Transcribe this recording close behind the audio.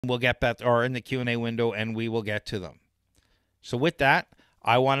We'll get back, or in the Q&A window, and we will get to them. So with that,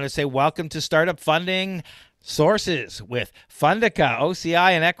 I wanted to say welcome to Startup Funding Sources with Fundica,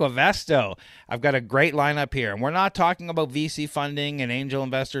 OCI, and Equivesto. I've got a great lineup here, and we're not talking about VC funding and angel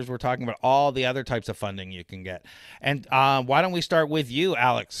investors. We're talking about all the other types of funding you can get. And why don't we start with you,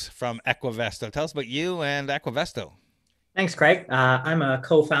 Alex, from Equivesto? Tell us about you and Equivesto. Thanks, Craig. I'm a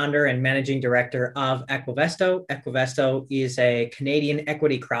co-founder and managing director of Equivesto. Equivesto is a Canadian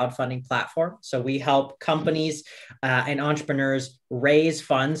equity crowdfunding platform. So we help companies and entrepreneurs raise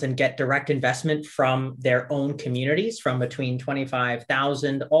funds and get direct investment from their own communities, from between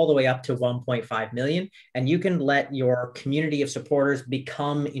 25,000 all the way up to 1.5 million. And you can let your community of supporters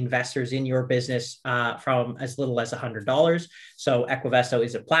become investors in your business from as little as $100. So Equivesto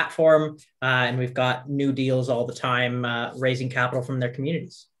is a platform, and we've got new deals all the time, raising capital from their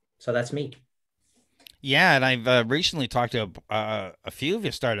communities. So that's me. Yeah, and I've recently talked to a few of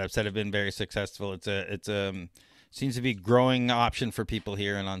your startups that have been very successful. It's seems to be growing option for people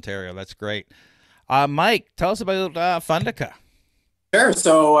here in Ontario. That's great. Mike, tell us about Fundica. Sure.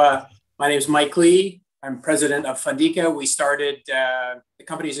 So my name is Mike Lee. I'm president of Fundica. We started, the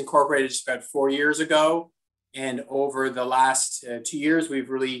company's incorporated just about 4 years ago. And over the last 2 years, we've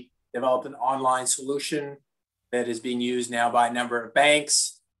really developed an online solution that is being used now by a number of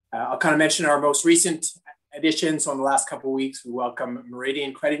banks. I'll kind of mention our most recent additions. So in the last couple of weeks, we welcome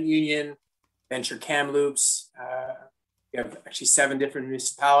Meridian Credit Union, Venture Scaleups. We have actually 7 different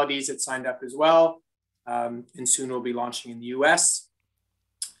municipalities that signed up as well. And soon we'll be launching in the US.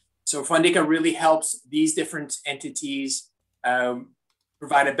 So Fundica really helps these different entities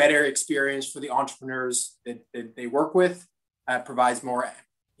provide a better experience for the entrepreneurs that they work with, provides more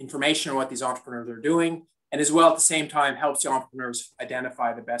information on what these entrepreneurs are doing, and as well at the same time helps the entrepreneurs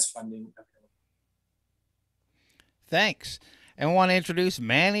identify the best funding available. Thanks. And I want to introduce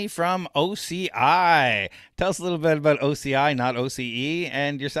Manny from OCI. Tell us a little bit about OCI, not OCE,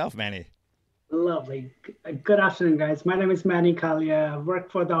 and yourself, Manny. Lovely. Good afternoon, guys. My name is Manny Kalia. I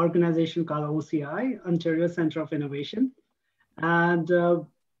work for the organization called OCI, Ontario Centre of Innovation. And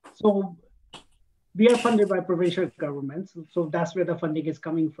so we are funded by provincial governments. So that's where the funding is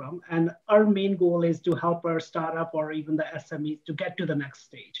coming from. And our main goal is to help our startup or even the SMEs to get to the next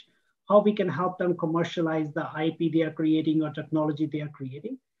stage. How we can help them commercialize the IP they are creating or technology they are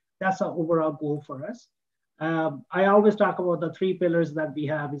creating. That's our overall goal for us. I always talk about the 3 pillars that we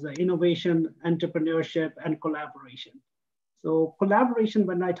have is innovation, entrepreneurship, and collaboration. So collaboration,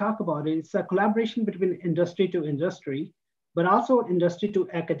 when I talk about it, it's a collaboration between industry to industry, but also industry to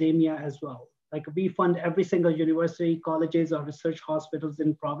academia as well. Like we fund every single university, colleges, or research hospitals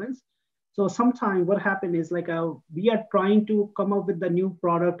in province. So sometimes what happened is like we are trying to come up with the new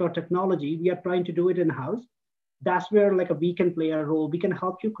product or technology. We are trying to do it in-house. That's where like we can play a role. We can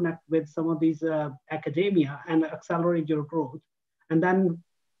help you connect with some of these academia and accelerate your growth. And then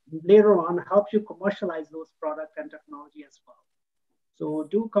later on, help you commercialize those products and technology as well. So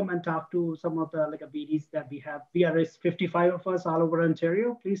do come and talk to some of the like BDs that we have. We are 55 of us all over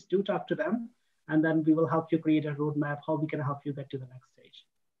Ontario. Please do talk to them. And then we will help you create a roadmap, how we can help you get to the next stage.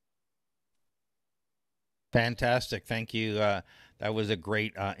 Fantastic. Thank you. That was a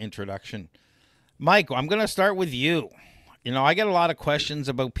great introduction. Mike, I'm going to start with you. You know, I get a lot of questions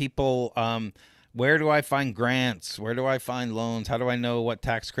about people. Where do I find grants? Where do I find loans? How do I know what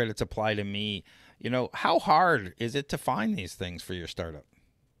tax credits apply to me? You know, how hard is it to find these things for your startup?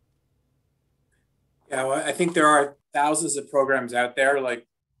 Yeah, well, I think there are thousands of programs out there, like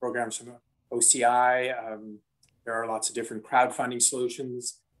programs from OCI. There are lots of different crowdfunding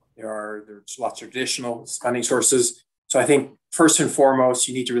solutions. There's lots of traditional funding sources. So I think first and foremost,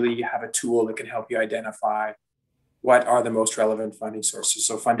 you need to really have a tool that can help you identify what are the most relevant funding sources.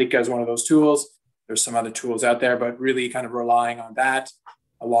 So Fundica is one of those tools. There's some other tools out there, but really kind of relying on that,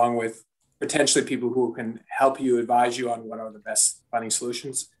 along with potentially people who can help you, advise you on what are the best funding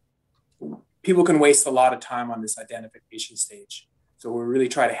solutions. People can waste a lot of time on this identification stage. So we really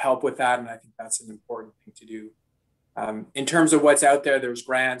try to help with that. And I think that's an important thing to do. In terms of what's out there, there's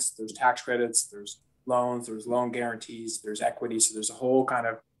grants, there's tax credits, there's loans, there's loan guarantees, there's equity. So there's a whole kind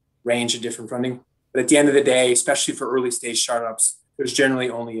of range of different funding. But at the end of the day, especially for early stage startups, there's generally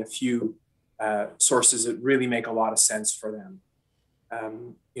only a few sources that really make a lot of sense for them.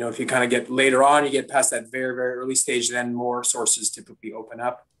 You know, if you kind of get later on, you get past that very, very early stage, then more sources typically open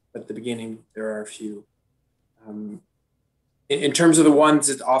up. But at the beginning, there are a few. In terms of the ones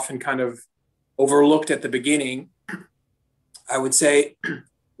that often kind of overlooked at the beginning, I would say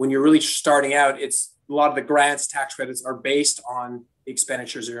when you're really starting out, it's a lot of the grants, tax credits are based on the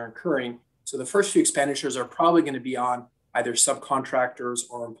expenditures that are incurring. So the first few expenditures are probably going to be on either subcontractors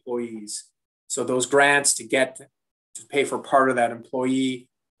or employees. So those grants to pay for part of that employee,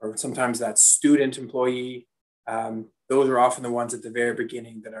 or sometimes that student employee, those are often the ones at the very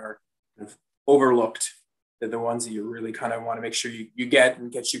beginning that are kind of overlooked. They're the ones that you really kind of want to make sure you get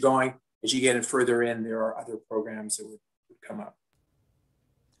and get you going. As you get in further in, there are other programs that would come up.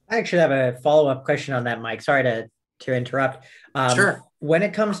 I actually have a follow-up question on that, Mike. Sorry to interrupt. Sure. When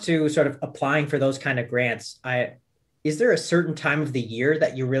it comes to sort of applying for those kind of grants, is there a certain time of the year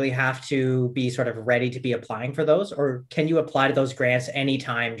that you really have to be sort of ready to be applying for those, or can you apply to those grants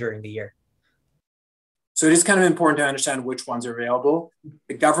anytime during the year? So it is kind of important to understand which ones are available.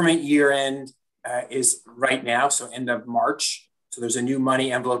 The government year end is right now, so end of March. So there's a new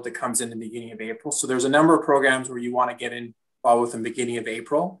money envelope that comes in the beginning of April. So there's a number of programs where you want to get involved with in the beginning of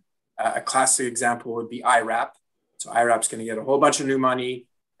April. A classic example would be IRAP. So IRAP's going to get a whole bunch of new money,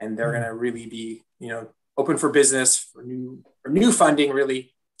 and they're going to really be, open for business for new funding,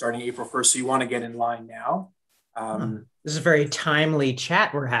 really starting April 1st. So you want to get in line now. This is a very timely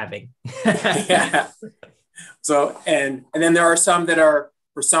chat we're having. Yeah. So, and then there are some that are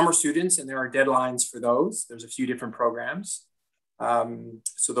for summer students, and there are deadlines for those. There's a few different programs.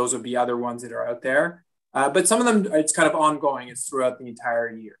 So those would be other ones that are out there. But some of them, it's kind of ongoing. It's throughout the entire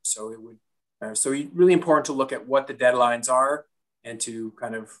year. So it would, really important to look at what the deadlines are and to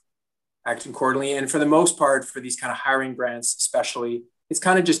kind of act accordingly. And for the most part, for these kind of hiring grants, especially, it's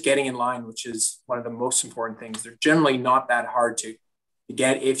kind of just getting in line, which is one of the most important things. They're generally not that hard to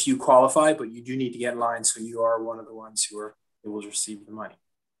get if you qualify, but you do need to get in line so you are one of the ones who will receive the money.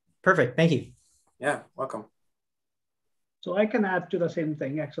 Perfect. Thank you. Yeah, welcome. So I can add to the same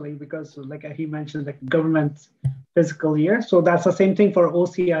thing actually, because like he mentioned, like government fiscal year. So that's the same thing for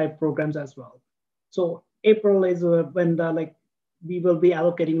OCI programs as well. So April is when we will be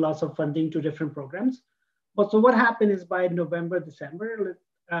allocating lots of funding to different programs. But so what happened is by November, December,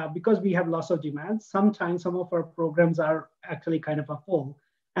 because we have lots of demands, sometimes some of our programs are actually kind of a full.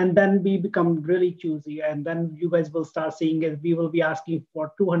 And then we become really choosy. And then you guys will start seeing it. We will be asking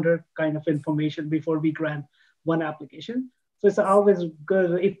for 200 kind of information before we grant one application. So it's always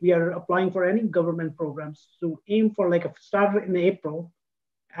good if we are applying for any government programs to aim for like a start in April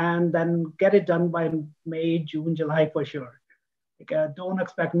and then get it done by May, June, July for sure. Don't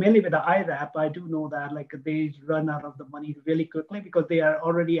expect, mainly with the IRAP, I do know that they run out of the money really quickly because they are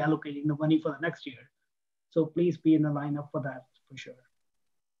already allocating the money for the next year. So please be in the lineup for that for sure.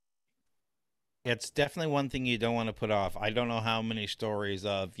 It's definitely one thing you don't want to put off. I don't know how many stories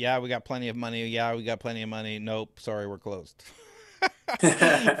of, yeah, we got plenty of money. Yeah, we got plenty of money. Nope, sorry, we're closed.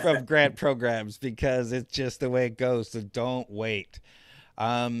 From grant programs, because it's just the way it goes. So don't wait.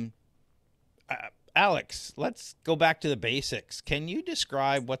 Alex, let's go back to the basics. Can you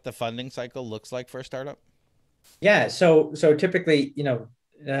describe what the funding cycle looks like for a startup? Yeah. So typically,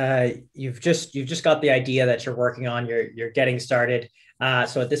 you've just got the idea that you're working on. You're getting started.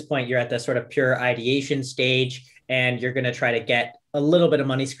 So at this point, you're at the sort of pure ideation stage, and you're going to try to get a little bit of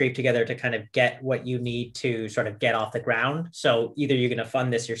money scraped together to kind of get what you need to sort of get off the ground. So either you're going to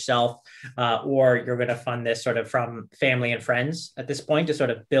fund this yourself, or you're going to fund this sort of from family and friends at this point to sort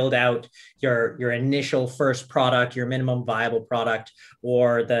of build out your initial first product, your minimum viable product,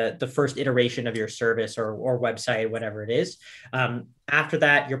 or the first iteration of your service or website, whatever it is. After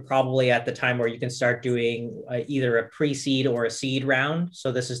that, you're probably at the time where you can start doing either a pre-seed or a seed round.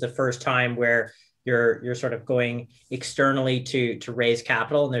 So this is the first time where you're sort of going externally to raise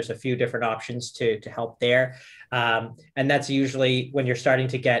capital, and there's a few different options to help there. And that's usually when you're starting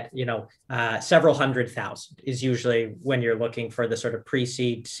to get, several $100,000 is usually when you're looking for the sort of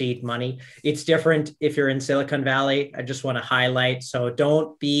pre-seed seed money. It's different if you're in Silicon Valley. I just want to highlight. So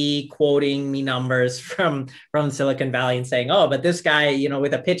don't be quoting me numbers from Silicon Valley and saying, oh, but this guy,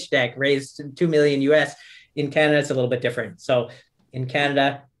 with a pitch deck raised 2 million US. In Canada, it's a little bit different. So in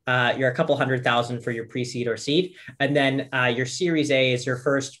Canada, you're a couple $100,000 for your pre-seed or seed. And then your Series A is your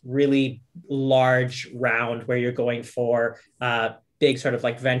first really large round where you're going for big sort of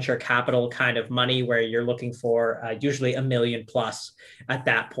like venture capital kind of money, where you're looking for usually $1 million plus at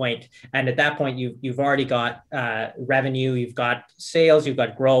that point. And at that point, you've already got revenue, you've got sales, you've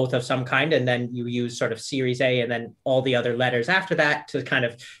got growth of some kind. And then you use sort of Series A and then all the other letters after that to kind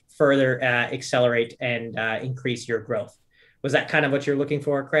of further accelerate and increase your growth. Was that kind of what you're looking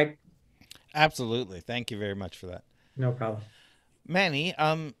for, Craig? Absolutely. Thank you very much for that. No problem. Manny,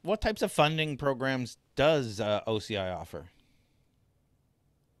 what types of funding programs does OCI offer?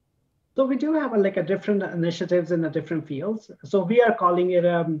 So we do have a different initiatives in the different fields. So we are calling it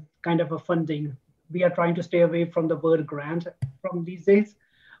kind of a funding. We are trying to stay away from the word grant from these days.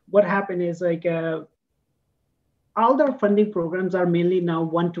 What happened is all the funding programs are mainly now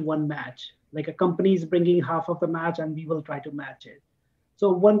one-to-one match. Like a company is bringing half of the match and we will try to match it. So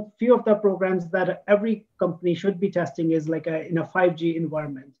one few of the programs that every company should be testing is like in a 5G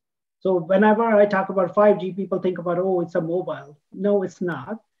environment. So whenever I talk about 5G, people think about, oh, it's a mobile. No, it's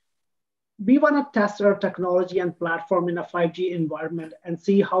not. We want to test our technology and platform in a 5G environment and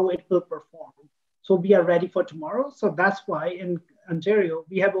see how it will perform. So we are ready for tomorrow. So that's why in Ontario,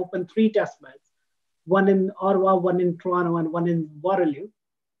 we have opened 3 test beds, one in Ottawa, one in Toronto, and one in Waterloo,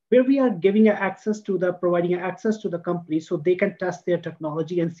 where we are giving access to providing access to the company so they can test their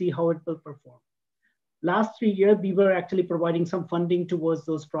technology and see how it will perform. Last 3 years, we were actually providing some funding towards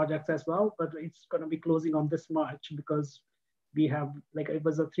those projects as well, but it's going to be closing on this March because we have, like, it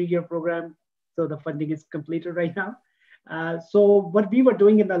was a 3-year program, so the funding is completed right now. So what we were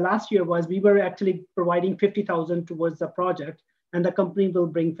doing in the last year was we were actually providing 50,000 towards the project, and the company will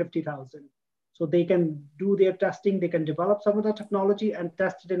bring 50,000. So they can do their testing, they can develop some of the technology and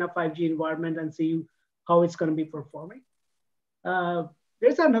test it in a 5G environment and see how it's going to be performing.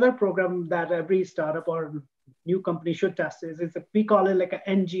 There's another program that every startup or new company should test. We call it like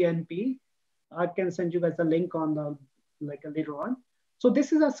an NGNP. I can send you guys a link on the later on. So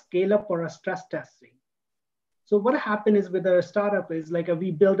this is a scale up or a stress testing. So what happened is with a startup is like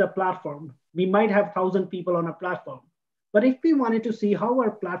we build a platform. We might have 1,000 people on a platform. But if we wanted to see how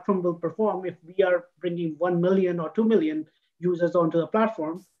our platform will perform, if we are bringing 1 million or 2 million users onto the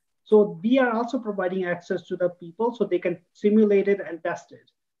platform, so we are also providing access to the people so they can simulate it and test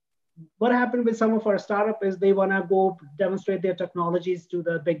it. What happened with some of our startup is they want to go demonstrate their technologies to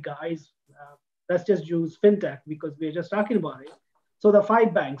the big guys. Let's just use fintech because we're just talking about it. So the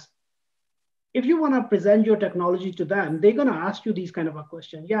 5 banks, if you want to present your technology to them, they're going to ask you these kind of a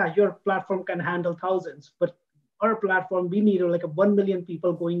question. Yeah, your platform can handle thousands, but our platform, we need like 1 million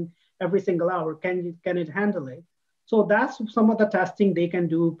people going every single hour. Can it handle it? So that's some of the testing they can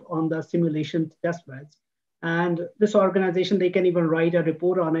do on the simulation test beds. And this organization, they can even write a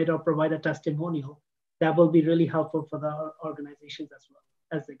report on it or provide a testimonial. That will be really helpful for the organizations as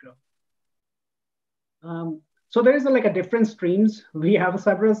well as they grow. So there is like a different streams. We have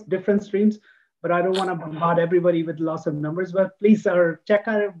several different streams, but I don't want to bombard everybody with lots of numbers, but please check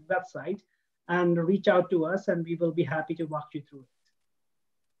our website and reach out to us and we will be happy to walk you through it.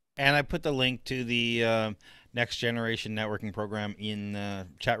 And I put the link to the Next Generation Networking Program in the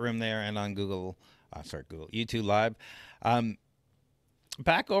chat room there and on YouTube Live.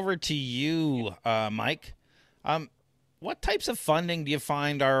 Back over to you, Mike. What types of funding do you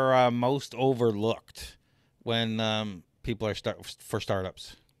find are most overlooked when people are for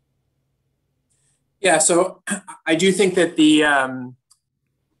startups? Yeah, so I do think that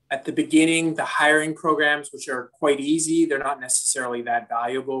at the beginning, the hiring programs, which are quite easy, they're not necessarily that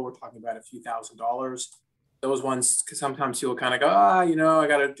valuable. We're talking about a few $1,000s. Those ones, because sometimes people kind of go, I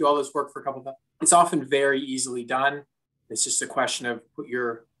got to do all this work for a couple of times. It's often very easily done. It's just a question of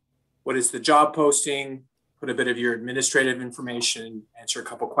what is the job posting, put a bit of your administrative information, answer a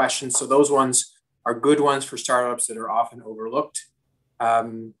couple of questions. So those ones are good ones for startups that are often overlooked.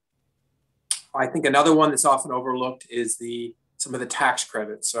 I think another one that's often overlooked is some of the tax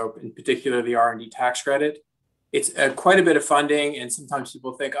credits. So in particular, the R&D tax credit. It's quite a bit of funding. And sometimes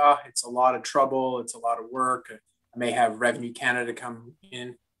people think, it's a lot of trouble. It's a lot of work. I may have Revenue Canada come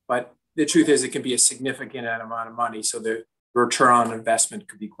in. But the truth is it can be a significant amount of money. So the return on investment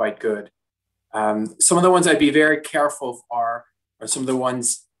could be quite good. Some of the ones I'd be very careful are some of the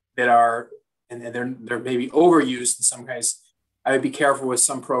ones that are, and they're maybe overused in some cases. I would be careful with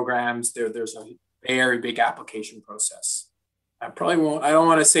some programs. There's a very big application process. I don't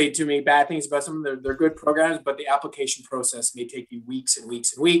want to say too many bad things about some of them. They're good programs, but the application process may take you weeks and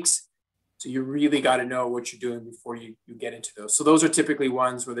weeks and weeks. So you really got to know what you're doing before you get into those. So those are typically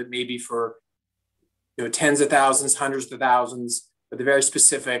ones where it may be for tens of thousands, hundreds of thousands, but they're very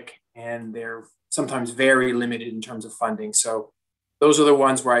specific and they're sometimes very limited in terms of funding. So those are the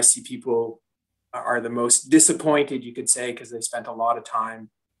ones where I see people are the most disappointed, you could say, because they spent a lot of time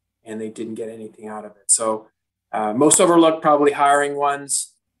and they didn't get anything out of it. So most overlooked, probably hiring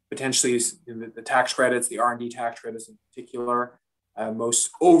ones, potentially the tax credits, the R&D tax credits in particular.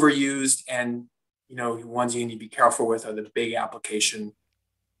 Most overused and ones you need to be careful with are the big application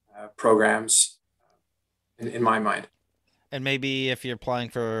programs, in my mind. And maybe if you're applying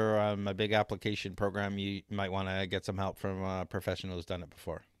for a big application program, you might want to get some help from a professional who's done it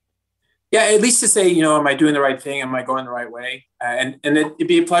before. Yeah, at least to say, am I doing the right thing? Am I going the right way? And it'd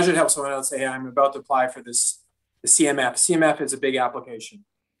be a pleasure to help someone else say, hey, I'm about to apply for the CMF. CMF is a big application.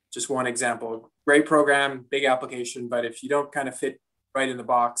 Just one example. Great program, big application, but if you don't kind of fit right in the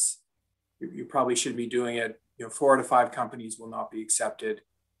box, you probably should be doing it 4 to 5 companies will not be accepted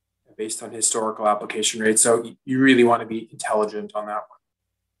based on historical application rates. So you really want to be intelligent on that one.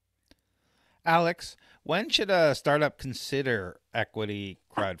 Alex, when should a startup consider equity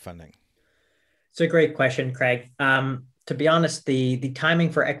crowdfunding? It's a great question, Craig. To be honest, the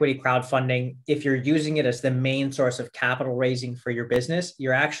timing for equity crowdfunding, if you're using it as the main source of capital raising for your business,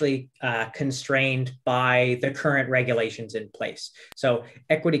 you're actually constrained by the current regulations in place. So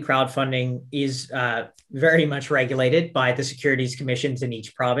equity crowdfunding is very much regulated by the securities commissions in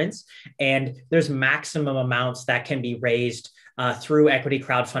each province. And there's maximum amounts that can be raised through equity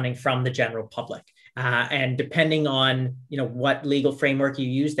crowdfunding from the general public. And depending on what legal framework you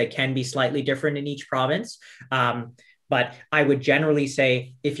use, they can be slightly different in each province. But I would generally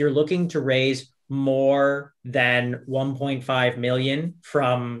say if you're looking to raise more than 1.5 million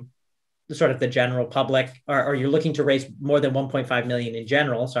from sort of the general public, or you're looking to raise more than 1.5 million in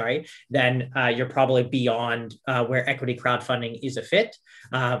general, then you're probably beyond where equity crowdfunding is a fit,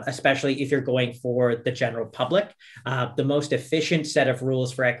 especially if you're going for the general public. The most efficient set of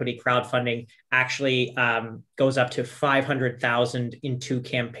rules for equity crowdfunding actually goes up to 500,000 in 2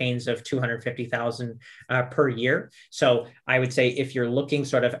 campaigns of 250,000 per year. So I would say if you're looking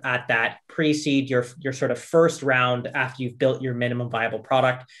sort of at that pre-seed, your sort of first round after you've built your minimum viable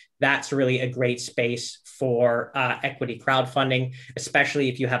product, that's really a great space for equity crowdfunding, especially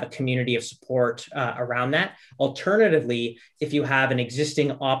if you have a community of support around that. Alternatively, if you have an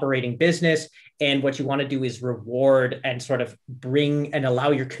existing operating business and what you want to do is reward and sort of bring and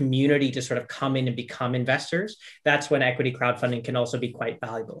allow your community to sort of come in and become investors, that's when equity crowdfunding can also be quite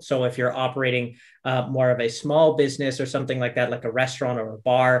valuable. So if you're operating more of a small business or something like that, like a restaurant or a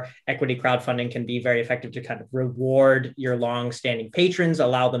bar, equity crowdfunding can be very effective to kind of reward your long-standing patrons,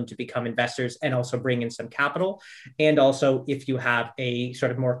 allow them to become investors, and also bring in some capital. And also, if you have a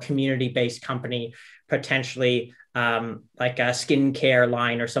sort of more community-based company, potentially like a skincare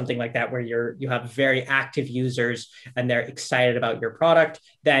line or something like that, where you have very active users and they're excited about your product,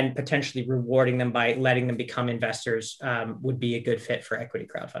 then potentially rewarding them by letting them become investors would be a good fit for equity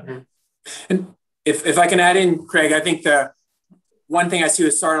crowdfunding. And if I can add in, Craig, I think the one thing I see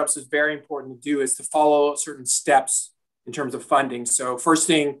with startups is very important to do is to follow certain steps in terms of funding. So first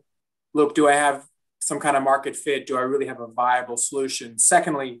thing, look, do I have some kind of market fit? Do I really have a viable solution?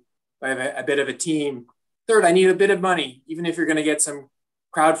 Secondly, do I have a bit of a team? Third, I need a bit of money. Even if you're going to get some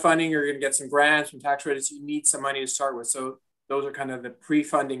crowdfunding or you're going to get some grants, some tax credits, you need some money to start with. So those are kind of the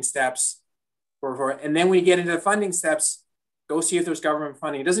pre-funding steps. And then when you get into the funding steps, go see if there's government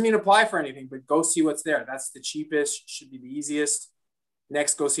funding. It doesn't mean apply for anything, but go see what's there. That's the cheapest, should be the easiest.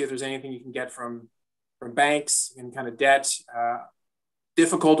 Next, go see if there's anything you can get from banks and kind of debt.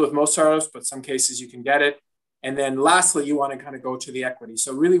 Difficult with most startups, but some cases you can get it. And then lastly, you want to kind of go to the equity.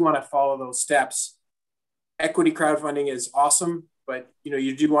 So really want to follow those steps. Equity crowdfunding is awesome, but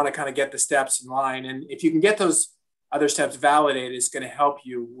you do want to kind of get the steps in line. And if you can get those other steps validated, it's going to help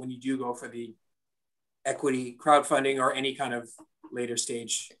you when you do go for the equity crowdfunding or any kind of later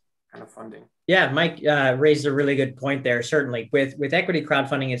stage kind of funding. Yeah, Mike raised a really good point there. Certainly with equity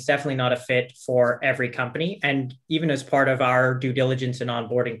crowdfunding, it's definitely not a fit for every company. And even as part of our due diligence and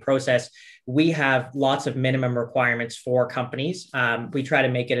onboarding process, we have lots of minimum requirements for companies. We try to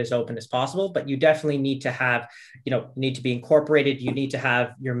make it as open as possible, but you definitely need to have, need to be incorporated. You need to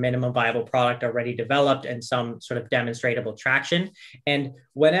have your minimum viable product already developed and some sort of demonstrable traction. And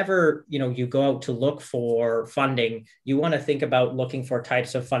whenever, you go out to look for funding, you want to think about looking for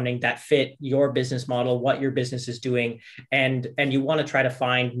types of funding that fit your business model, what your business is doing, and you want to try to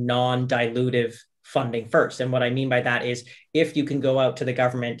find non-dilutive funding first. And what I mean by that is if you can go out to the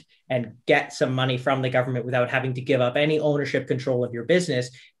government and get some money from the government without having to give up any ownership control of your business,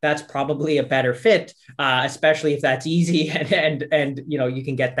 that's probably a better fit, especially if that's easy and you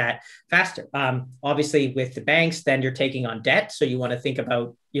can get that faster. Obviously with the banks, then you're taking on debt. So you want to think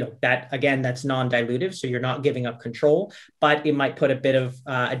about, that again, that's non-dilutive. So you're not giving up control, but it might put a bit of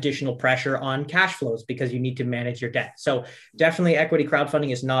additional pressure on cash flows because you need to manage your debt. So definitely equity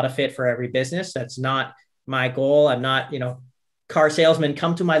crowdfunding is not a fit for every business. That's not my goal. I'm not, car salesman,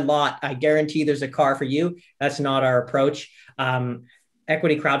 come to my lot. I guarantee there's a car for you. That's not our approach.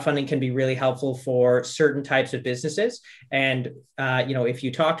 Equity crowdfunding can be really helpful for certain types of businesses. And, if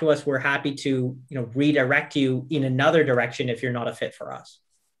you talk to us, we're happy to, redirect you in another direction if you're not a fit for us.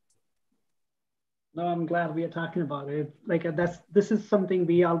 No, I'm glad we are talking about it. This is something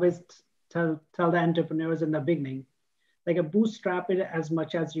we always tell the entrepreneurs in the beginning, bootstrap it as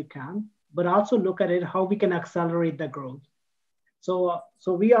much as you can, but also look at it, how we can accelerate the growth. So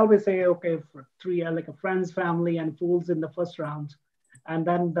we always say, okay, for 3, like a friends, family, and fools in the first round. And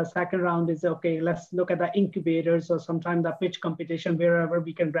then the second round is, okay, let's look at the incubators or sometimes the pitch competition, wherever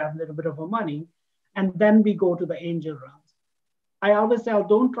we can grab a little bit of money. And then we go to the angel rounds. I always say,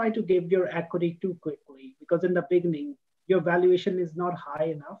 don't try to give your equity too quickly, because in the beginning, your valuation is not high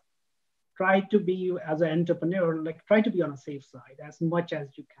enough. Try to be, as an entrepreneur, like try to be on a safe side as much as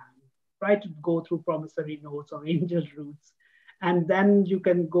you can. Try to go through promissory notes or angel routes. And then you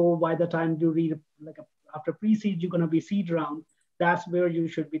can go, by the time you read, after pre-seed, you're going to be seed round. That's where you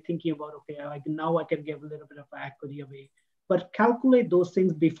should be thinking about, okay, now I can give a little bit of equity away. But calculate those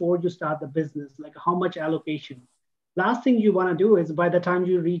things before you start the business, like how much allocation. Last thing you want to do is by the time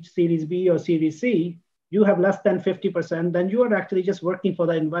you reach Series B or Series C, you have less than 50%, then you are actually just working for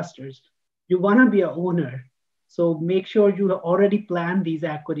the investors. You want to be an owner. So make sure you already plan these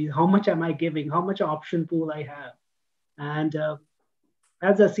equities. How much am I giving? How much option pool I have? And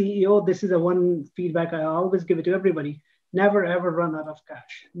as a CEO, this is a one feedback I always give it to everybody. Never, ever run out of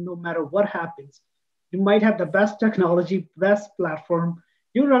cash, no matter what happens. You might have the best technology, best platform.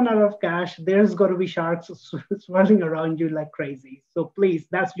 You run out of cash, there's going to be sharks swirling around you like crazy. So please,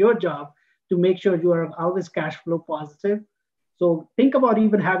 that's your job to make sure you are always cash flow positive. So think about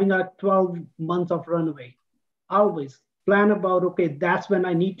even having a 12 months of runway. Always plan about, okay, that's when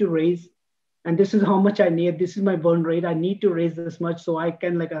I need to raise, and this is how much I need. This is my burn rate. I need to raise this much so I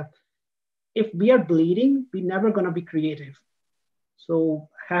can if we are bleeding, we're never going to be creative. So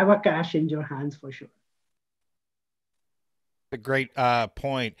have a cash in your hands for sure. A great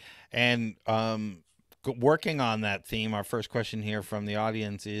point. And working on that theme, our first question here from the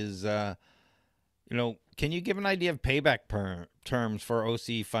audience is, can you give an idea of payback terms for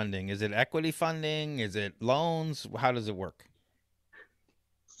OC funding? Is it equity funding? Is it loans? How does it work?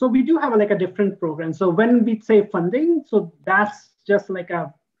 So we do have a different program. So when we say funding, so that's just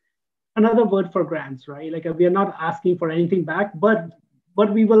another word for grants, right? We are not asking for anything back, but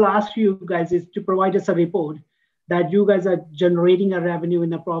what we will ask you guys is to provide us a report that you guys are generating a revenue in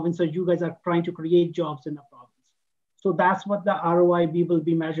the province, or you guys are trying to create jobs in the province. So that's what the ROI we will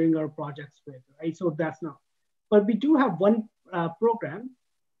be measuring our projects with, right? So that's not. But we do have one program,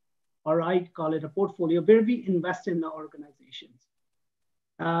 or I call it a portfolio, where we invest in the organizations.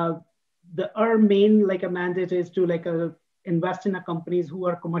 Our main mandate is to invest in companies who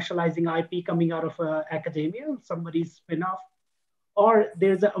are commercializing IP coming out of academia, somebody's spin-off, or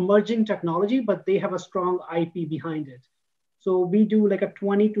there's an emerging technology, but they have a strong IP behind it. So we do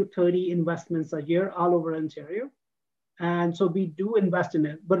 20 to 30 investments a year all over Ontario. And so we do invest in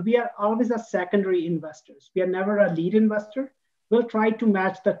it, but we are always a secondary investors. We are never a lead investor. We'll try to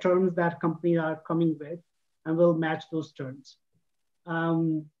match the terms that companies are coming with, and we'll match those terms.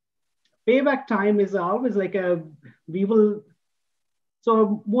 Payback time is always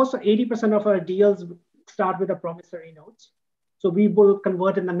so most 80% of our deals start with a promissory notes. So we will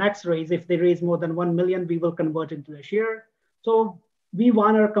convert in the next raise. If they raise more than 1 million, we will convert into a share. So we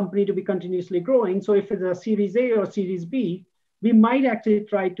want our company to be continuously growing. So if it's a Series A or Series B, we might actually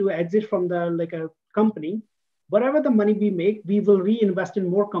try to exit from the a company. Whatever the money we make, we will reinvest in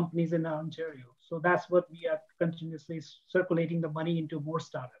more companies in Ontario. So that's what we are continuously circulating the money into more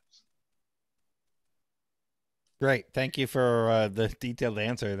startups. Great. Thank you for the detailed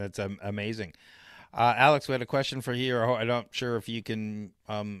answer. That's amazing. Alex, we had a question for you. I'm not sure if you can,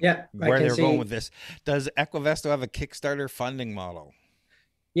 where they're going with this. Does Equivesto have a Kickstarter funding model?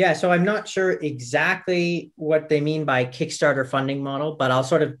 Yeah, so I'm not sure exactly what they mean by Kickstarter funding model, but I'll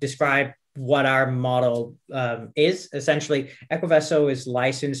sort of describe what our model is. Essentially, Equivesto is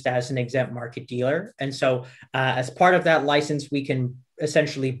licensed as an exempt market dealer. And so as part of that license, we can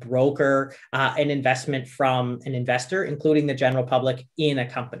essentially broker an investment from an investor, including the general public, in a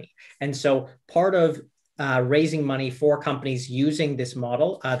company. And so part of raising money for companies using this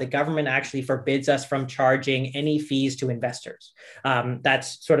model, the government actually forbids us from charging any fees to investors.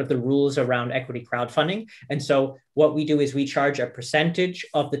 That's sort of the rules around equity crowdfunding. And so what we do is we charge a percentage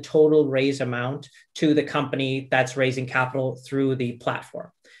of the total raise amount to the company that's raising capital through the platform.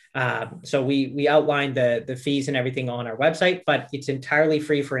 So we outline the fees and everything on our website, but it's entirely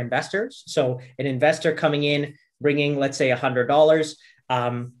free for investors. So an investor coming in, bringing, let's say, $100,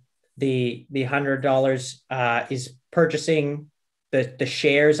 the $100 is purchasing the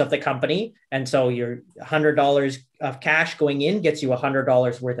shares of the company. And so your $100 of cash going in gets you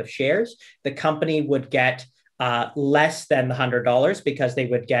 $100 worth of shares. The company would get less than the $100 because they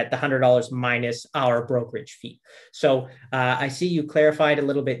would get the $100 minus our brokerage fee. So I see you clarified a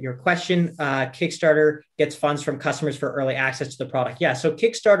little bit your question. Kickstarter gets funds from customers for early access to the product. Yeah, so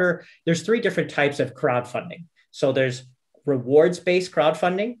Kickstarter, there's 3 different types of crowdfunding. So there's rewards-based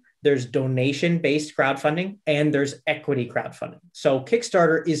crowdfunding, there's donation-based crowdfunding, and there's equity crowdfunding. So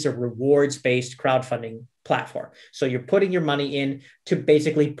Kickstarter is a rewards-based crowdfunding platform. So you're putting your money in to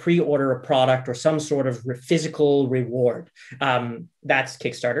basically pre-order a product or some sort of physical reward. That's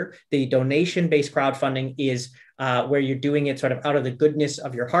Kickstarter. The donation-based crowdfunding is where you're doing it sort of out of the goodness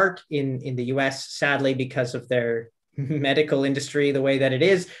of your heart. In the US, sadly, because of their medical industry the way that it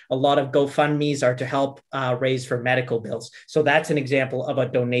is, a lot of GoFundMe's are to help raise for medical bills. So that's an example of a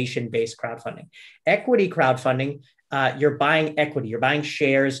donation-based crowdfunding. Equity crowdfunding, you're buying equity, you're buying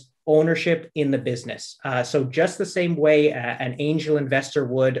shares, ownership in the business. So just the same way an angel investor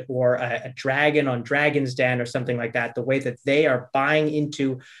would, or a dragon on Dragon's Den or something like that, the way that they are buying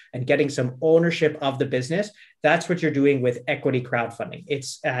into and getting some ownership of the business, that's what you're doing with equity crowdfunding.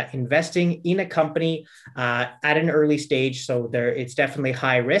 It's investing in a company at an early stage. So it's definitely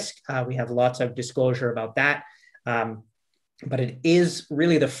high risk. We have lots of disclosure about that. But it is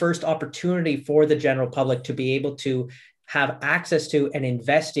really the first opportunity for the general public to be able to have access to and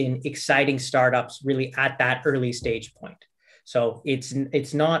invest in exciting startups really at that early stage point. So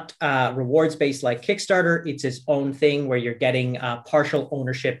it's not rewards based like Kickstarter. It's its own thing where you're getting partial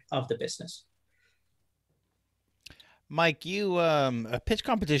ownership of the business. Mike, you pitch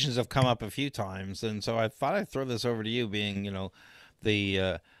competitions have come up a few times, and so I thought I'd throw this over to you, being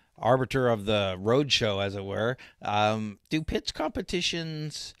the arbiter of the roadshow, as it were. Do pitch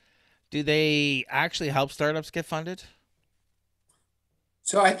competitions, do they actually help startups get funded?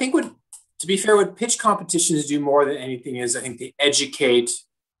 So I think to be fair, what pitch competitions do more than anything is I think they educate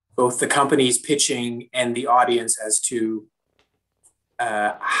both the companies pitching and the audience as to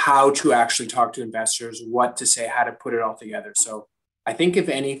how to actually talk to investors, what to say, how to put it all together. So I think if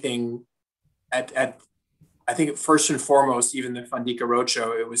anything, I think first and foremost, even the Fundica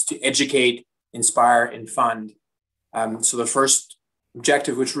Roadshow, it was to educate, inspire, and fund. So the first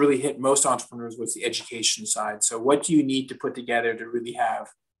objective, which really hit most entrepreneurs, was the education side. So what do you need to put together to really have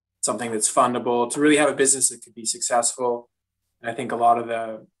something that's fundable, to really have a business that could be successful? And I think a lot of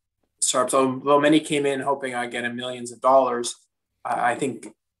the startups, although many came in hoping I get millions of dollars, I think,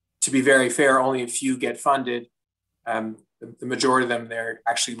 to be very fair, only a few get funded. The majority of them there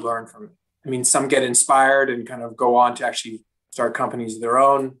actually learn from it. I mean, some get inspired and kind of go on to actually start companies of their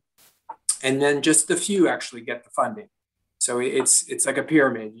own. And then just the few actually get the funding. So it's like a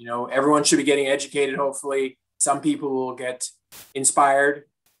pyramid, everyone should be getting educated. Hopefully some people will get inspired,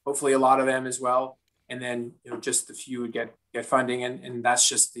 hopefully a lot of them as well. And then, just the few would get funding. And that's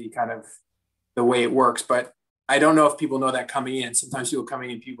just the kind of the way it works. But I don't know if people know that coming in. Sometimes people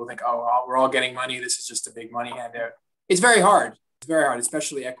coming in, people think, oh, we're all getting money. This is just a big money handout. It's very hard. It's very hard,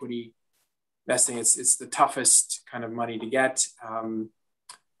 especially equity investing. It's the toughest kind of money to get.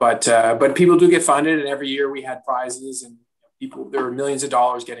 But people do get funded, and every year we had prizes, and there were millions of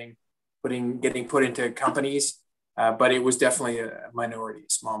dollars getting put into companies. But it was definitely a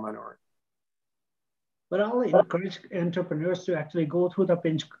small minority. But I'll encourage entrepreneurs to actually go through the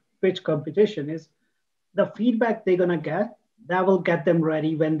pitch competition. Is the feedback they're going to get, that will get them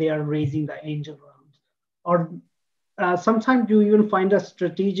ready when they are raising the angel round. Or sometimes you even find a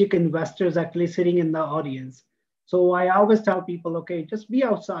strategic investors actually sitting in the audience. So I always tell people, okay, just be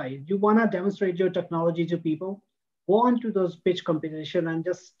outside. You want to demonstrate your technology to people, go on to those pitch competition and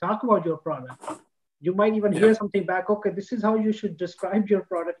just talk about your product. You might even hear something back, okay, this is how you should describe your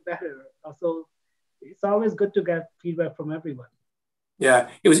product better. So it's always good to get feedback from everyone. Yeah,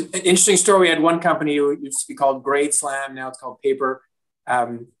 it was an interesting story. We had one company who used to be called Grade Slam. Now it's called Paper.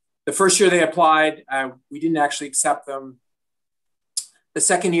 The first year they applied, we didn't actually accept them. The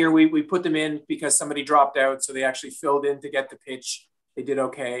second year we put them in because somebody dropped out. So they actually filled in to get the pitch. They did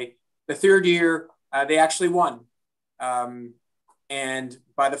okay. The third year, they actually won. And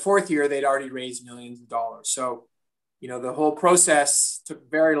by the fourth year, they'd already raised millions of dollars. So, the whole process took a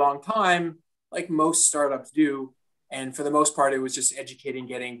very long time, like most startups do. And for the most part, it was just educating,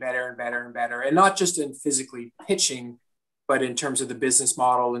 getting better and better and better. And not just in physically pitching, but in terms of the business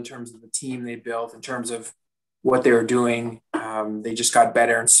model, in terms of the team they built, in terms of what they were doing. They just got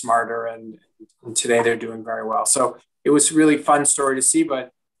better and smarter. And today they're doing very well. So it was a really fun story to see,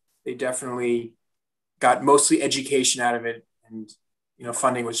 but they definitely got mostly education out of it. And,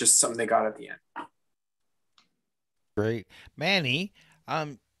 funding was just something they got at the end. Great. Manny,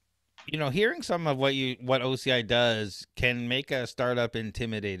 hearing some of what OCI does can make a startup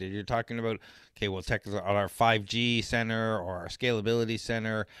intimidated. You're talking about, okay, we'll check out our 5G center or our scalability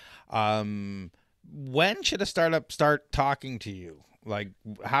center. When should a startup start talking to you? Like,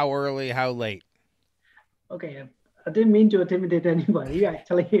 how early, how late? Okay. I didn't mean to intimidate anybody,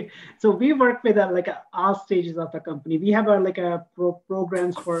 actually. So we work with all stages of the company. We have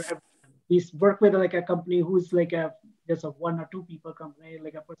programs for everyone. We work with a company who's just a one or two people company,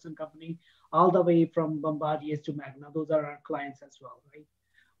 like a person company, all the way from Bombardiers to Magna. Those are our clients as well, right?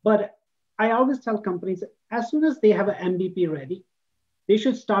 But I always tell companies, as soon as they have an MVP ready, they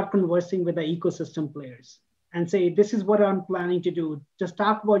should start conversing with the ecosystem players and say, this is what I'm planning to do. Just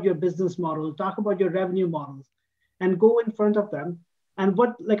talk about your business model, talk about your revenue models, and go in front of them. And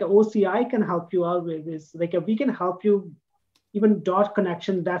what OCI can help you out with is we can help you even dot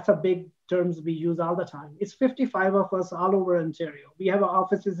connection. That's a big terms we use all the time. It's 55 of us all over Ontario. We have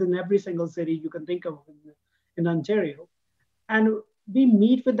offices in every single city you can think of in Ontario. And we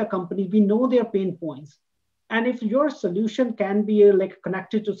meet with the company, we know their pain points. And if your solution can be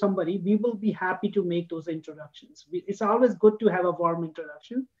connected to somebody, we will be happy to make those introductions. It's always good to have a warm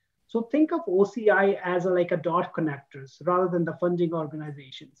introduction. So think of OCI as a dot connectors rather than the funding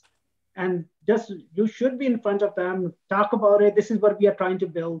organizations. And just, you should be in front of them, talk about it. This is what we are trying to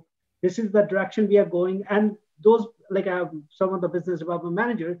build. This is the direction we are going. And those, some of the business development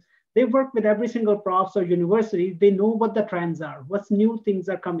managers, they work with every single profs or university. They know what the trends are, what's new things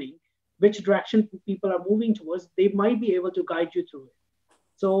are coming, which direction people are moving towards. They might be able to guide you through it.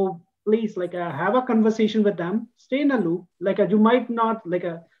 So please, have a conversation with them, stay in a loop. You might not,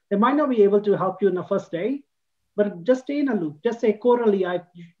 they might not be able to help you in the first day, but just stay in a loop. Just say, Coralie,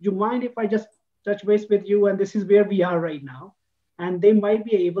 you mind if I just touch base with you? And this is where we are right now. And they might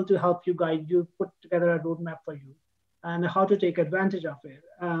be able to help you, guide you, put together a roadmap for you and how to take advantage of it.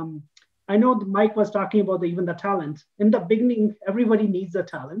 I know Mike was talking about even the talent. In the beginning, everybody needs a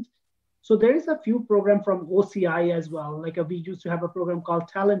talent. So there is a few program from OCI as well. We used to have a program called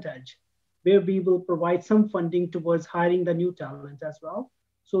Talent Edge, where we will provide some funding towards hiring the new talent as well.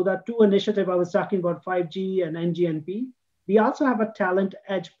 So that two initiative I was talking about, 5G and NGNP, we also have a Talent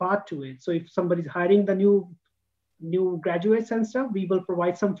Edge part to it. So if somebody's hiring the new graduates and stuff, we will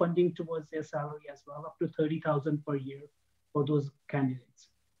provide some funding towards their salary as well, up to $30,000 per year for those candidates.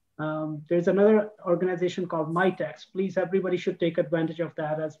 There's another organization called MyTex. Please, everybody should take advantage of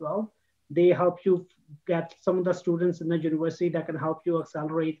that as well. They help you get some of the students in the university that can help you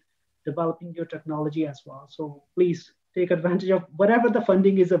accelerate developing your technology as well. So please take advantage of whatever the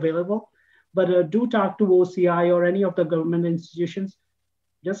funding is available, but do talk to OCI or any of the government institutions.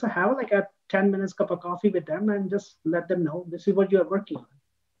 Just have a 10 minutes cup of coffee with them and just let them know this is what you are working on.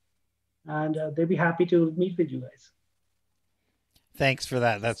 And they'll be happy to meet with you guys. Thanks for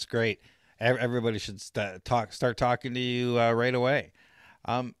that. That's great. Everybody should start talking to you right away.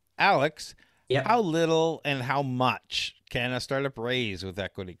 Alex, Yep. How little and how much can a startup raise with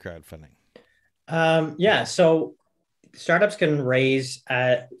equity crowdfunding? So startups can raise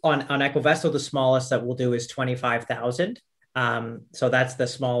on Equivesto, the smallest that we'll do is 25,000. So that's the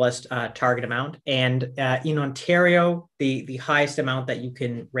smallest target amount. And in Ontario, the highest amount that you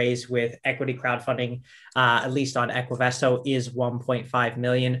can raise with equity crowdfunding, at least on Equivesto, is 1.5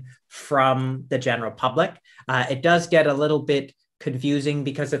 million from the general public. It does get a little bit confusing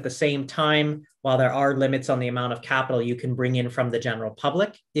because at the same time, while there are limits on the amount of capital you can bring in from the general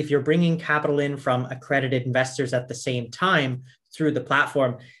public, if you're bringing capital in from accredited investors at the same time through the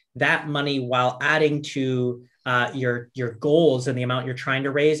platform, that money, while adding to your goals and the amount you're trying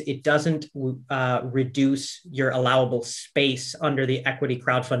to raise, it doesn't reduce your allowable space under the equity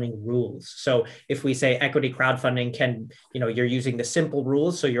crowdfunding rules. So if we say equity crowdfunding can, you're using the simple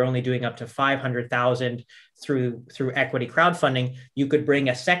rules, so you're only doing up to 500,000 through equity crowdfunding, you could bring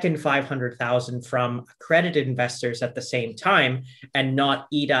a second 500,000 from accredited investors at the same time and not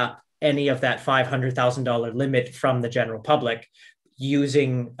eat up any of that $500,000 limit from the general public,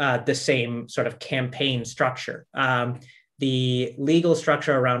 using the same sort of campaign structure. The legal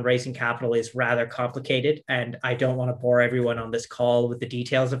structure around raising capital is rather complicated, and I don't want to bore everyone on this call with the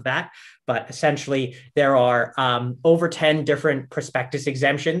details of that. But essentially, there are over 10 different prospectus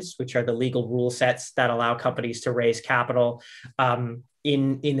exemptions, which are the legal rule sets that allow companies to raise capital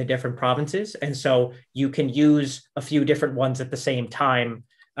in the different provinces. And so you can use a few different ones at the same time,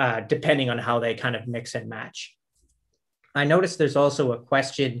 depending on how they kind of mix and match. I noticed there's also a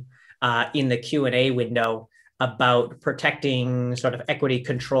question in the Q&A window about protecting sort of equity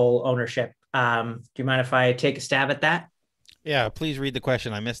control ownership. Do you mind if I take a stab at that? Yeah, please read the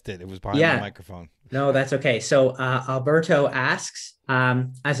question. I missed it. It was behind the microphone. No, that's okay. So Alberto asks,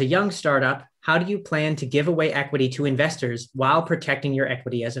 as a young startup, how do you plan to give away equity to investors while protecting your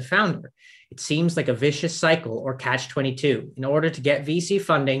equity as a founder? It seems like a vicious cycle or catch-22. In order to get VC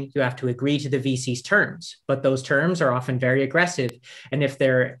funding, you have to agree to the VC's terms, but those terms are often very aggressive. And if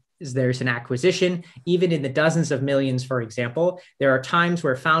they're there's an acquisition, even in the dozens of millions, for example, there are times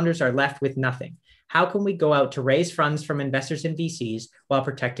where founders are left with nothing. How can we go out to raise funds from investors and VCs while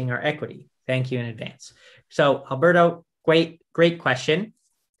protecting our equity? Thank you in advance. So Alberto, great question.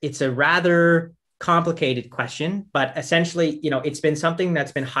 It's a rather complicated question, but essentially, it's been something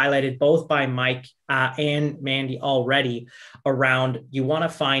that's been highlighted both by Mike and Mandy already around you want to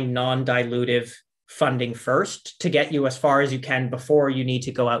find non-dilutive funding first to get you as far as you can before you need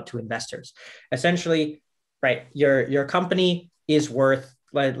to go out to investors. Essentially, right, your company is worth,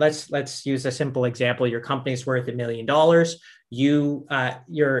 let's use a simple example. Your company is worth $1 million. A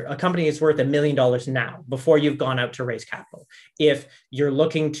company is worth $1 million now before you've gone out to raise capital. If you're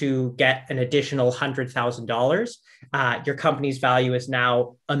looking to get an additional $100,000, your company's value is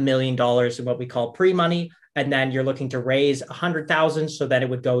now $1 million in what we call pre-money, and then you're looking to raise $100,000, so that it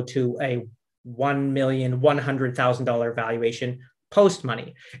would go to a $1,100,000 valuation post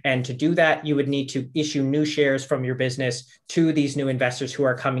money. And to do that, you would need to issue new shares from your business to these new investors who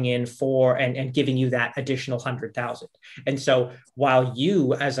are coming in for and giving you that additional 100,000. And so while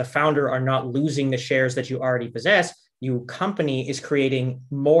you as a founder are not losing the shares that you already possess, your company is creating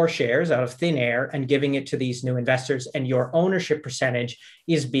more shares out of thin air and giving it to these new investors, and your ownership percentage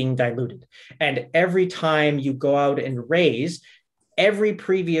is being diluted. And every time you go out and raise, every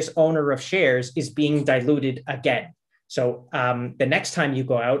previous owner of shares is being diluted again. So the next time you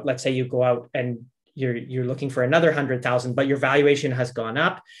go out, let's say you go out and you're looking for another 100,000, but your valuation has gone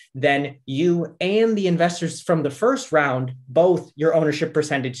up, then you and the investors from the first round, both your ownership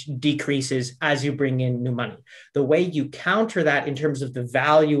percentage decreases as you bring in new money. The way you counter that in terms of the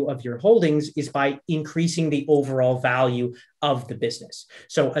value of your holdings is by increasing the overall value of the business.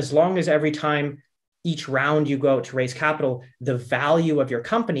 So as long as every time each round you go out to raise capital, the value of your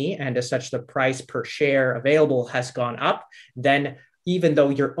company, and as such, the price per share available has gone up, then even though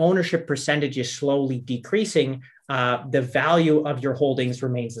your ownership percentage is slowly decreasing, the value of your holdings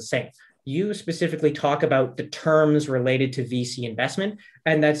remains the same. You specifically talk about the terms related to VC investment,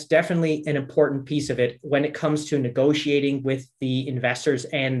 and that's definitely an important piece of it when it comes to negotiating with the investors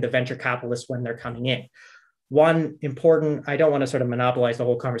and the venture capitalists when they're coming in. One important, I don't want to sort of monopolize the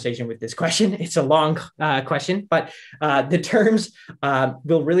whole conversation with this question. It's a long question, but the terms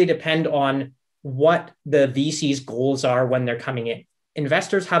will really depend on what the VC's goals are when they're coming in.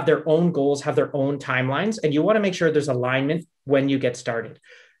 Investors have their own goals, have their own timelines, and you want to make sure there's alignment when you get started.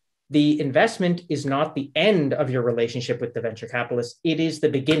 The investment is not the end of your relationship with the venture capitalist. It is the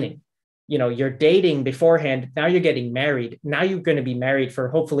beginning. You're dating beforehand. Now you're getting married. Now you're going to be married for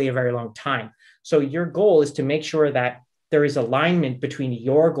hopefully a very long time. So your goal is to make sure that there is alignment between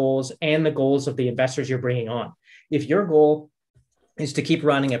your goals and the goals of the investors you're bringing on. If your goal is to keep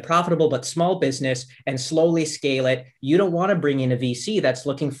running a profitable but small business and slowly scale it, you don't want to bring in a VC that's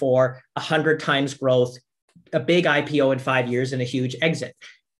looking for 100 times growth, a big IPO in 5 years, and a huge exit.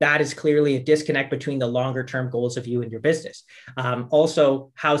 That is clearly a disconnect between the longer term goals of you and your business.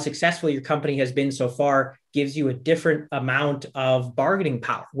 Also, how successful your company has been so far gives you a different amount of bargaining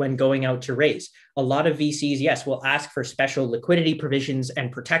power when going out to raise. A lot of VCs, yes, will ask for special liquidity provisions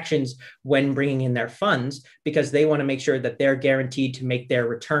and protections when bringing in their funds because they want to make sure that they're guaranteed to make their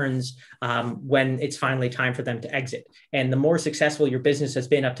returns when it's finally time for them to exit. And the more successful your business has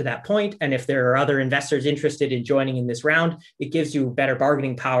been up to that point, and if there are other investors interested in joining in this round, it gives you better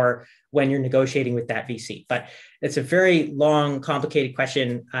bargaining power when you're negotiating with that VC. But it's a very long, complicated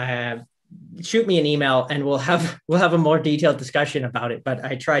question. Shoot me an email and we'll have a more detailed discussion about it, but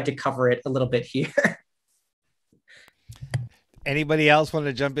I tried to cover it a little bit here. Anybody else want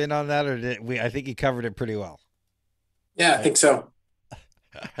to jump in on that, or I think you covered it pretty well. Yeah, I think so.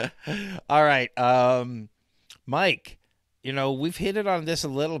 All right. Mike, we've hit it on this a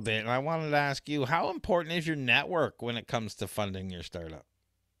little bit, and I wanted to ask you, how important is your network when it comes to funding your startup?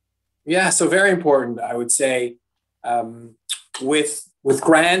 Yeah, so very important, I would say. With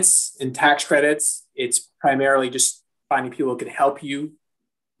grants and tax credits, it's primarily just finding people who can help you,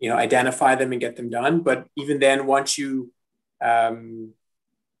 identify them and get them done. But even then, once you have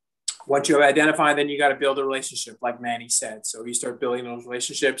identified, then you got to build a relationship, like Manny said. So you start building those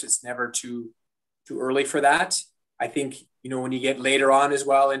relationships. It's never too early for that. I think, when you get later on as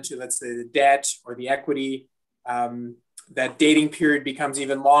well into, let's say, the debt or the equity, that dating period becomes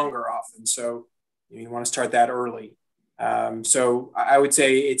even longer often. So you want to start that early. So I would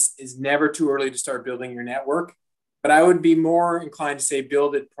say it's never too early to start building your network, but I would be more inclined to say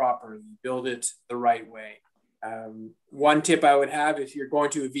build it properly, build it the right way. One tip I would have, if you're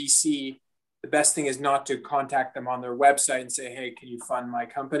going to a VC, the best thing is not to contact them on their website and say, hey, can you fund my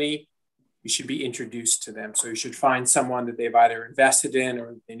company? you should be introduced to them. So you should find someone that they've either invested in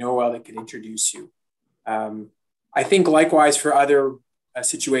or they know well that can introduce you. I think likewise for other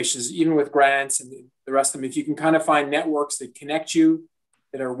situations, even with grants and the rest of them, if you can kind of find networks that connect you,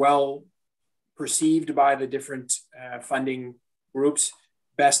 that are well perceived by the different funding groups,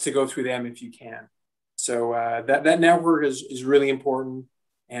 best to go through them if you can. So that network is really important.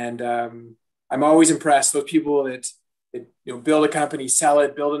 And I'm always impressed with people that build a company, sell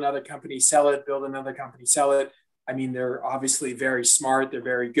it, build another company, sell it, build another company, sell it. I mean, they're obviously very smart, they're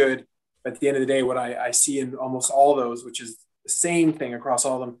very good. But at the end of the day, what I see in almost all those, which is the same thing across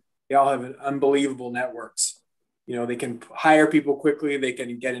all of them, they all have unbelievable networks. They can hire people quickly, they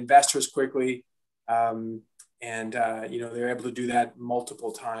can get investors quickly, and they're able to do that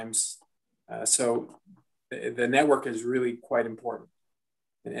multiple times. So the network is really quite important,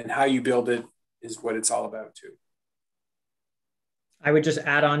 and how you build it is what it's all about too. I would just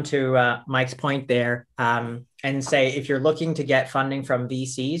add on to Mike's point there and say, if you're looking to get funding from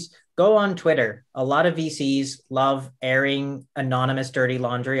VCs, go on Twitter. A lot of VCs love airing anonymous dirty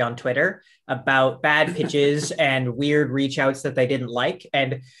laundry on Twitter about bad pitches and weird reach outs that they didn't like.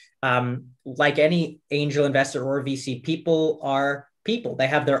 And like any angel investor or VC, people are people. They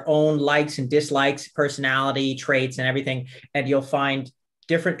have their own likes and dislikes, personality traits and everything. And you'll find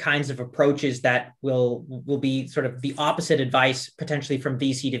different kinds of approaches that will be sort of the opposite advice potentially from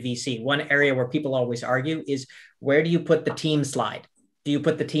VC to VC. One area where people always argue is, where do you put the team slide? Do you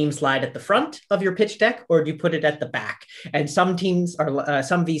put the team slide at the front of your pitch deck, or do you put it at the back? And some teams are,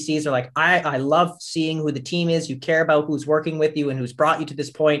 some VCs are like, I love seeing who the team is. You care about who's working with you and who's brought you to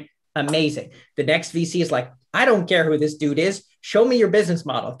this point. Amazing. The next VC is like, I don't care who this dude is. Show me your business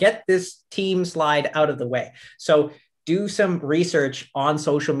model. Get this team slide out of the way. So do some research on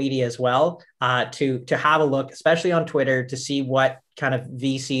social media as well, to have a look, especially on Twitter, to see what kind of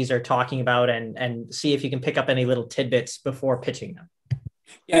VCs are talking about and see if you can pick up any little tidbits before pitching them.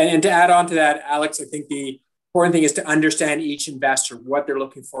 Yeah, and to add on to that, Alex, I think the important thing is to understand each investor, what they're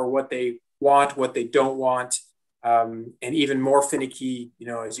looking for, what they want, what they don't want, and even more finicky,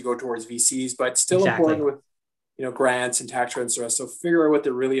 as you go towards VCs, but still important with, grants and tax credits and the rest. So figure out what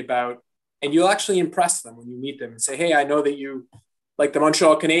they're really about. And you'll actually impress them when you meet them and say, hey, I know that you like the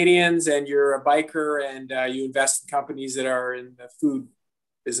Montreal Canadiens and you're a biker and you invest in companies that are in the food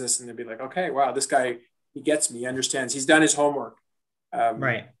business. And they'll be like, okay, wow, this guy, he gets me, he understands, he's done his homework.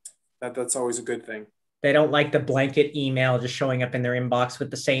 Right. That's always a good thing. They don't like the blanket email just showing up in their inbox with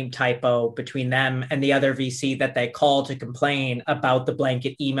the same typo between them and the other VC that they call to complain about the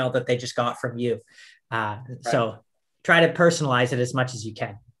blanket email that they just got from you. So try to personalize it as much as you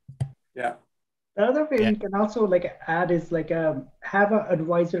can. Yeah. The other way you can also add is have an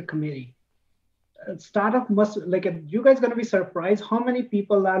advisor committee. Startup must you guys going to be surprised how many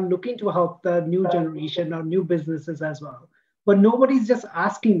people are looking to help the new generation or new businesses as well, but nobody's just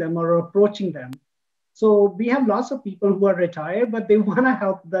asking them or approaching them. So we have lots of people who are retired, but they want to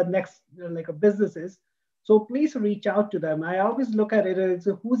help the next businesses. So please reach out to them. I always look at it as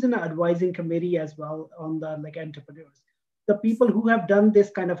who's in an advising committee as well on the entrepreneurs. The people who have done this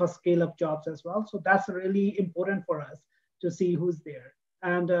kind of a scale up jobs as well. So that's really important for us to see who's there.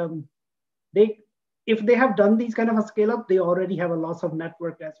 And if they have done these kind of a scale up, they already have a lot of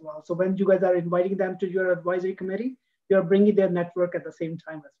network as well. So when you guys are inviting them to your advisory committee, you're bringing their network at the same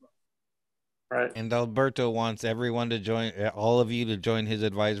time as well. Right. And Alberto wants everyone to join, all of you to join his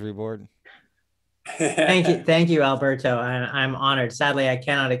advisory board. Thank you, Alberto. I'm honored. Sadly, I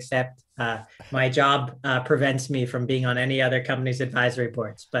cannot accept. My job prevents me from being on any other company's advisory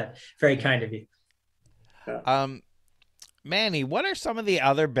boards, but very kind of you. Manny, what are some of the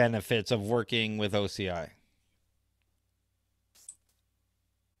other benefits of working with OCI?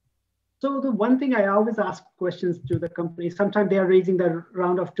 So the one thing I always ask questions to the company, sometimes they are raising the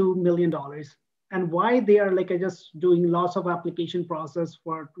round of $2 million, and why they are just doing lots of application process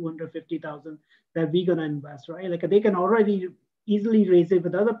for $250,000 that we're gonna invest, right? They can already easily raise it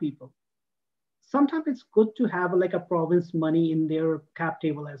with other people. Sometimes it's good to have a province money in their cap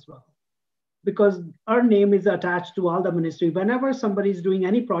table as well, because our name is attached to all the ministry. Whenever somebody is doing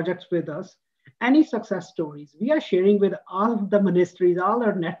any projects with us, any success stories, we are sharing with all of the ministries, all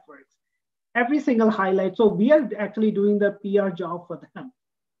our networks, every single highlight. So we are actually doing the PR job for them.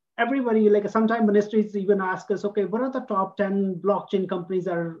 Everybody, sometimes ministries even ask us, okay, what are the top 10 blockchain companies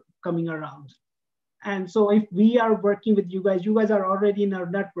that are coming around? And so if we are working with you guys are already in our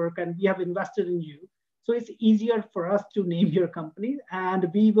network and we have invested in you. So it's easier for us to name your company, and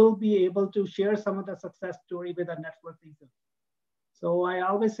we will be able to share some of the success story with our network people. So I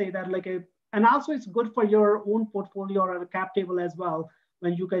always say that and also it's good for your own portfolio or a cap table as well.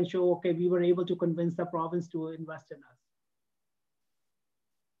 when you can show, okay, we were able to convince the province to invest in us.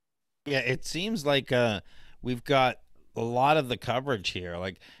 Yeah, it seems like we've got a lot of the coverage here.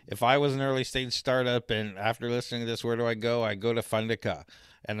 Like, if I was an early stage startup and after listening to this, where do I go? I go to Fundica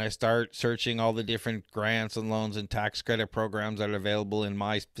and I start searching all the different grants and loans and tax credit programs that are available in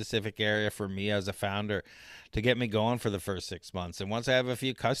my specific area for me as a founder to get me going for the first 6 months. And once I have a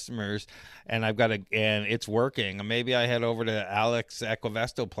few customers and and it's working, maybe I head over to Alex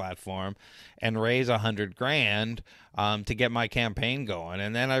Equivesto platform and raise $100,000 to get my campaign going.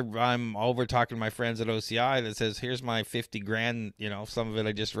 And then I'm over talking to my friends at OCI that says, here's my 50 grand, some of it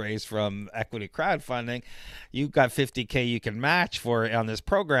I just raised from equity crowdfunding. You've got 50K you can match for on this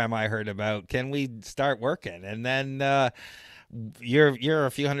program I heard about. Can we start working? And then you're a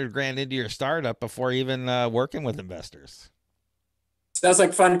few $100,000 into your startup before even working with investors. Sounds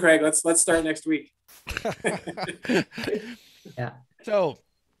like fun, Craig. Let's start next week. Yeah. So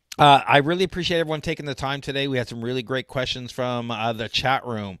I really appreciate everyone taking the time today. We had some really great questions from the chat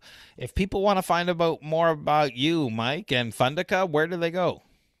room. If people want to find out more about you, Mike, and Fundica, where do they go?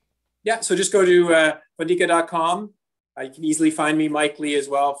 Yeah, so just go to Fundica.com. You can easily find me, Mike Lee, as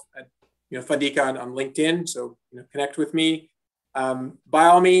well, at Fundica on LinkedIn. So connect with me. By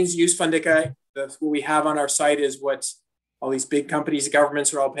all means, use Fundica. What we have on our site is what all these big companies,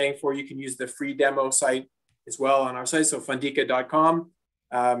 governments are all paying for. You can use the free demo site as well on our site, so Fundica.com.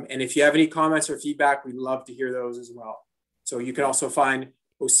 And if you have any comments or feedback, we'd love to hear those as well. So you can also find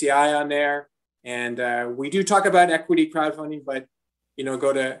OCI on there. And we do talk about equity crowdfunding, but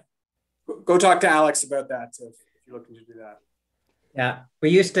go talk to Alex about that if you're looking to do that. Yeah, we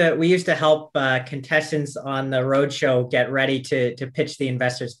used to help contestants on the roadshow get ready to pitch the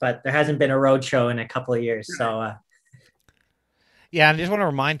investors, but there hasn't been a roadshow in a couple of years. So yeah, I just want to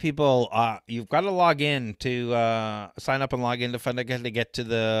remind people, you've got to log in to sign up and log into Fundica to get to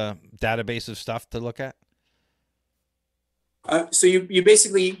the database of stuff to look at. So you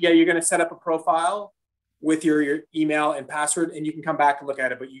basically, you're going to set up a profile with your email and password, and you can come back and look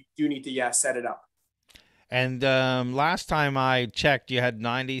at it, but you do need to, set it up. And last time I checked, you had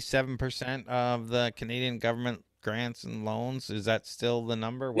 97% of the Canadian government grants and loans. Is that still the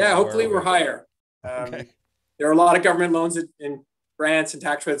number? Yeah, hopefully we're higher. Okay. There are a lot of government loans and grants and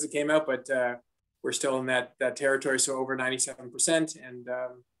tax credits that came out, but we're still in that territory, so over 97%. And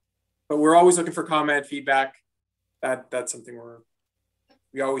but we're always looking for comment, feedback. That's something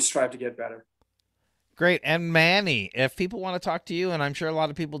we always strive to get better. Great. And Manny, if people want to talk to you, and I'm sure a lot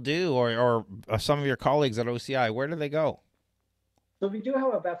of people do, or some of your colleagues at OCI, where do they go? So we do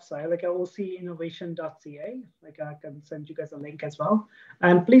have a website, like ocinnovation.ca. Like I can send you guys a link as well.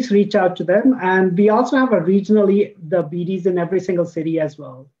 And please reach out to them. And we also have regionally the BDs in every single city as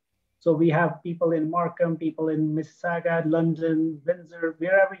well. So we have people in Markham, people in Mississauga, London, Windsor,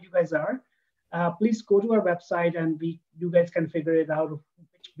 wherever you guys are. Please go to our website and you guys can figure it out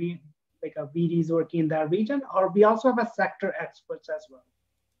which a BDs working in that region, or we also have a sector experts as well.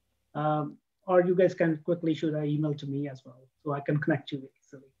 Or you guys can quickly shoot an email to me as well, so I can connect you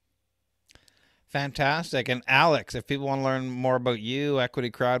easily. Fantastic. And Alex, if people want to learn more about you, equity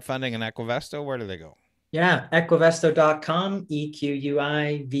crowdfunding, and Equivesto, where do they go? Yeah, Equivesto.com,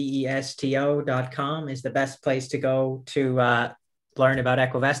 EQUIVESTO.com is the best place to go to learn about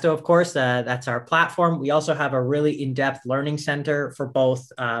Equivesto, of course. That's our platform. We also have a really in-depth learning center for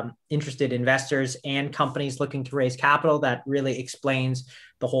both interested investors and companies looking to raise capital that really explains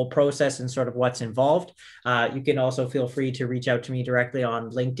the whole process and sort of what's involved. You can also feel free to reach out to me directly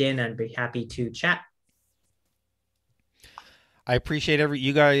on LinkedIn and be happy to chat. I appreciate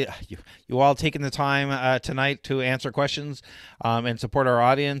you all taking the time tonight to answer questions and support our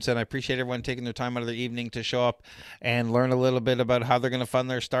audience. And I appreciate everyone taking their time out of their evening to show up and learn a little bit about how they're going to fund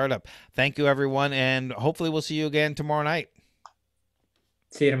their startup. Thank you, everyone. And hopefully we'll see you again tomorrow night.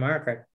 See you tomorrow, Craig.